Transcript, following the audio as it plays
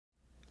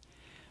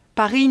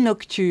Paris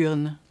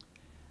nocturne.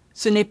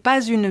 Ce n'est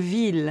pas une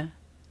ville,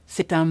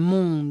 c'est un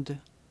monde.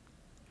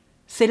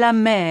 C'est la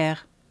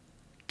mer,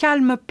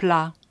 calme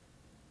plat,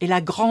 et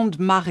la grande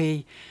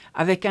marée,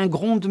 avec un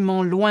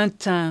grondement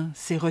lointain,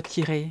 s'est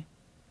retirée.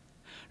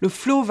 Le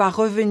flot va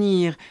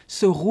revenir,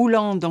 se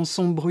roulant dans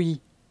son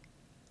bruit.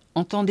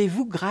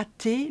 Entendez-vous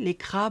gratter les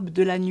crabes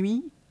de la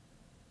nuit?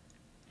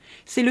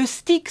 C'est le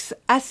Styx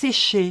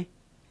asséché.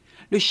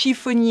 Le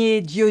chiffonnier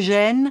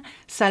Diogène,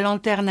 sa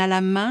lanterne à la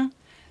main,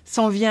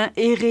 s'en vient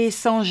errer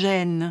sans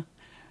gêne.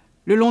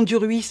 Le long du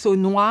ruisseau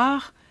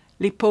noir,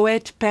 les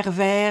poètes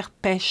pervers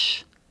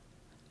pêchent.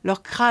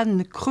 Leur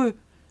crâne creux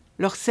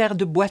leur sert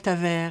de boîte à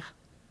verre.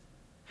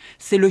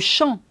 C'est le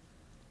chant.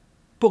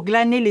 Pour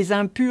glaner les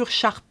impures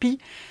charpies,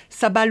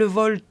 s'abat le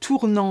vol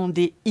tournant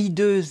des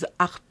hideuses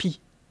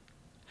harpies.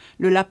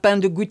 Le lapin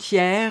de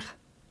gouttière,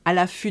 à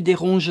l'affût des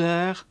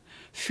rongeurs,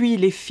 fuit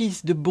les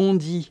fils de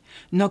Bondy,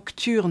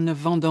 nocturnes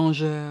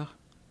vendangeurs.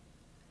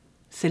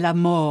 C'est la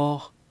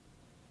mort.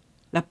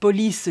 La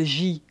police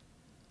gît.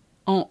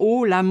 En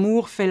haut,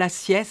 l'amour fait la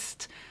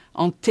sieste,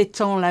 en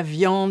tétant la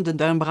viande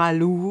d'un bras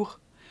lourd,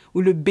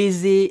 où le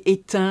baiser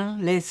éteint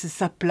laisse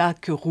sa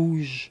plaque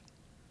rouge.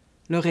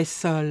 L'heure est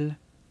seule.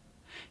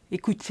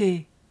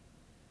 Écoutez,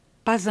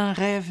 pas un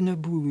rêve ne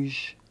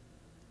bouge.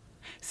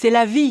 C'est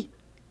la vie.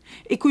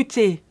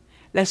 Écoutez,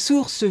 la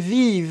source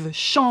vive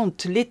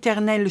chante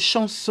l'éternelle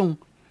chanson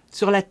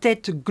sur la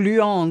tête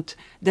gluante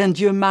d'un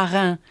dieu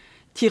marin,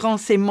 tirant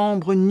ses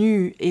membres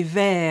nus et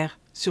verts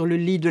sur le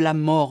lit de la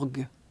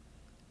morgue.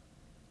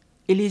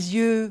 Et les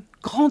yeux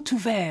grands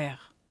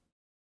ouverts.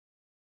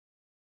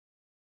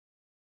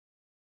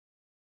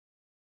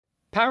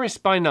 Paris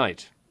by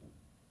night.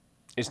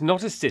 It's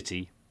not a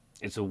city,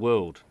 it's a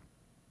world.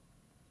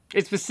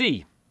 It's the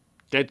sea,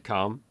 dead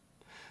calm.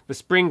 The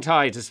spring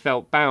tide has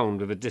felt bound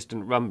with a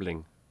distant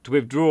rumbling, to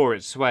withdraw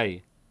its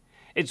sway.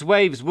 Its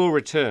waves will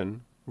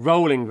return,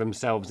 rolling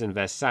themselves in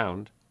their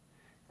sound.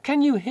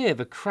 Can you hear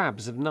the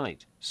crabs of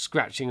night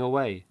scratching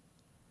away?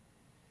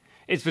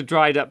 It's the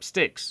dried-up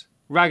Styx,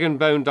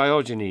 rag-and-bone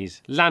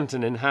Diogenes,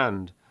 lantern in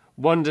hand,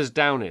 wanders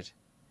down it.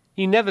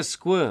 He never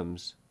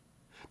squirms.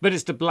 But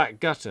it's the black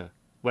gutter,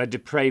 where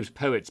depraved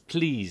poets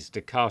please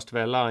to cast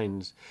their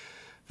lines,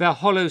 their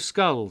hollow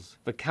skulls,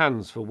 the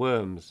cans for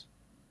worms.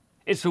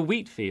 It's the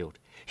wheat field.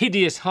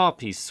 Hideous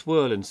harpies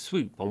swirl and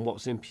swoop on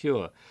what's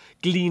impure,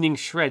 gleaning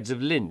shreds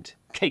of lint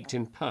caked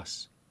in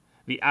pus.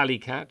 The alley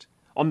cat,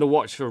 on the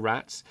watch for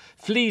rats,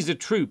 flees a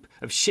troop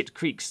of Shit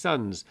Creek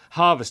sons,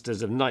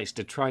 harvesters of night's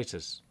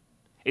detritus.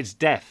 It's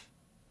death.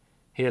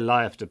 Here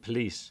lieth the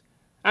police.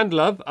 And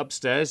love,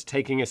 upstairs,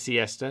 taking a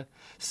siesta,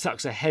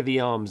 sucks a heavy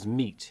arm's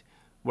meat,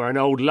 where an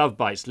old love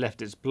bite's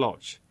left its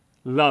blotch.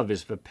 Love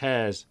is for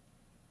pears.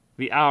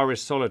 The hour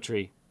is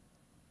solitary.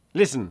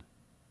 Listen.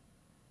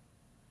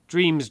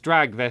 Dreams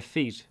drag their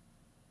feet.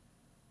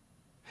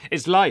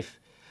 It's life.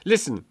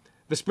 Listen,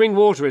 the spring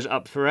water is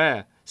up for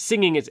air,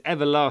 singing its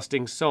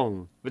everlasting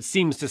song that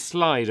seems to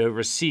slide over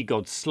a sea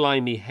god's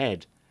slimy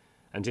head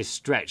and his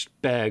stretched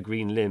bare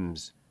green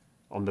limbs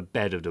on the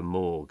bed of the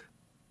morgue.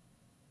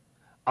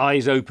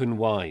 Eyes open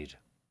wide,